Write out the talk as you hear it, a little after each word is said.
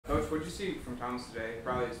what did you see from Thomas today?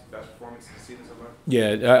 Probably his best performance of the season so far.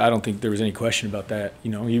 Yeah, I don't think there was any question about that.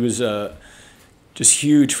 You know, he was just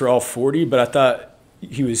huge for all 40, but I thought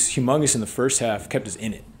he was humongous in the first half, kept us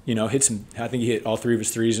in it. You know, hit some. I think he hit all 3 of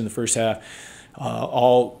his threes in the first half,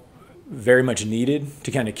 all very much needed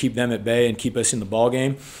to kind of keep them at bay and keep us in the ball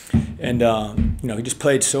game. And you know, he just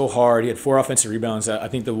played so hard. He had 4 offensive rebounds. I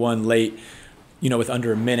think the one late, you know, with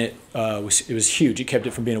under a minute, it was huge. It kept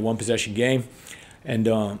it from being a 1-possession game. And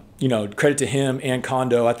you know, credit to him and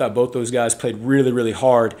Kondo. I thought both those guys played really, really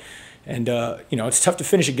hard. And you know, it's tough to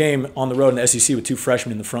finish a game on the road in the SEC with 2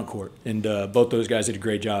 freshmen in the front court. And both those guys did a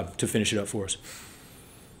great job to finish it up for us.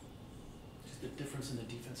 Just the difference in the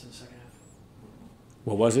defense in the second half.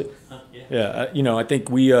 What was it? Yeah. Yeah, you know, I think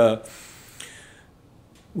we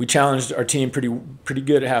challenged our team pretty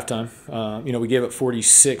good at halftime. You know, we gave up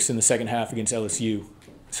 46 in the second half against LSU,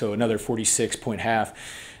 so another 46-point half.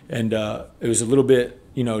 And it was a little bit,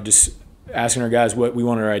 you know, just asking our guys what we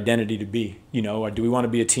want our identity to be. You know, or do we want to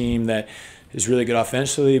be a team that is really good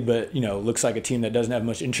offensively, but, you know, looks like a team that doesn't have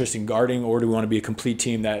much interest in guarding, or do we want to be a complete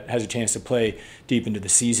team that has a chance to play deep into the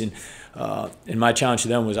season? And my challenge to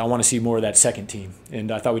them was I want to see more of that second team.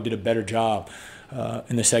 And I thought we did a better job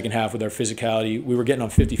in the second half with our physicality. We were getting on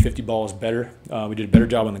 50-50 balls better. We did a better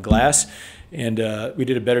job on the glass. And we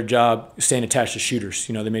did a better job staying attached to shooters.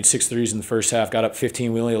 You know, they made 6 threes in the first half, got up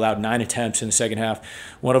 15. We only allowed 9 attempts in the second half.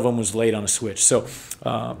 One of them was late on a switch. So,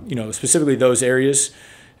 you know, specifically those areas.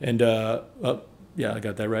 And, yeah, I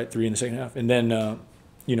got that right, 3 in the second half. And then,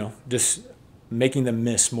 you know, just making them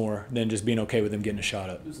miss more than just being okay with them getting a shot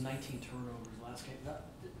up. It was 19 turnovers last game.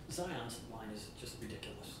 Zion's line is just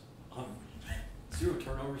ridiculous. 0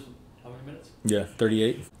 turnovers in how many minutes? Yeah,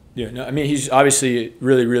 38. Yeah, no, I mean, he's obviously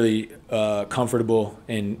really, really comfortable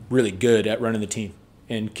and really good at running the team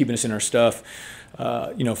and keeping us in our stuff,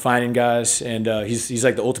 you know, finding guys. And he's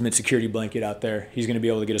like the ultimate security blanket out there. He's going to be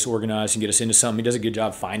able to get us organized and get us into something. He does a good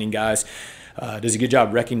job finding guys. Does a good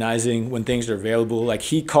job recognizing when things are available. Like,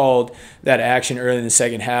 he called that action early in the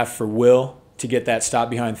second half for Will to get that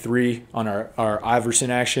stop behind 3 on our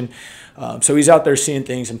Iverson action. So he's out there seeing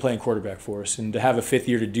things and playing quarterback for us. And to have a 5th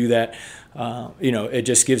year to do that, you know, it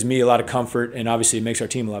just gives me a lot of comfort, and obviously it makes our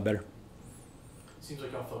team a lot better. Seems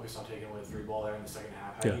like y'all focused on taking away the 3 ball there in the second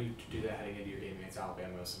half. How do you do that heading into your game against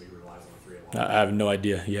Alabama, so we relies on the 3 at I have no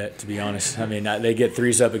idea yet, to be honest. I mean, they get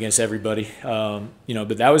 3s up against everybody, you know,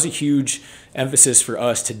 but that was a huge emphasis for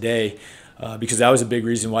us today. Because that was a big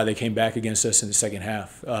reason why they came back against us in the second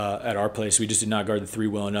half at our place. We just did not guard the 3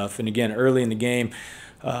 well enough. And again, early in the game,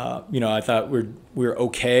 you know, I thought we were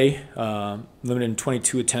okay, limited in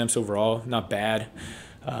 22 attempts overall, not bad.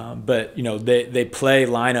 But, you know, they play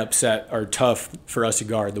lineups that are tough for us to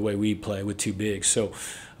guard the way we play with 2 bigs. So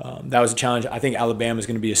that was a challenge. I think Alabama is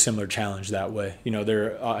going to be a similar challenge that way. You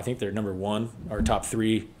know, I think they're number 1, our top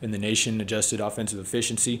 3 in the nation, adjusted offensive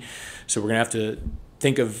efficiency. So we're going to have to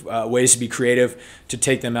think of ways to be creative to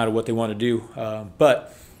take them out of what they want to do.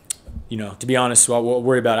 But, you know, to be honest, we'll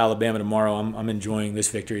worry about Alabama tomorrow. I'm enjoying this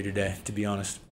victory today, to be honest.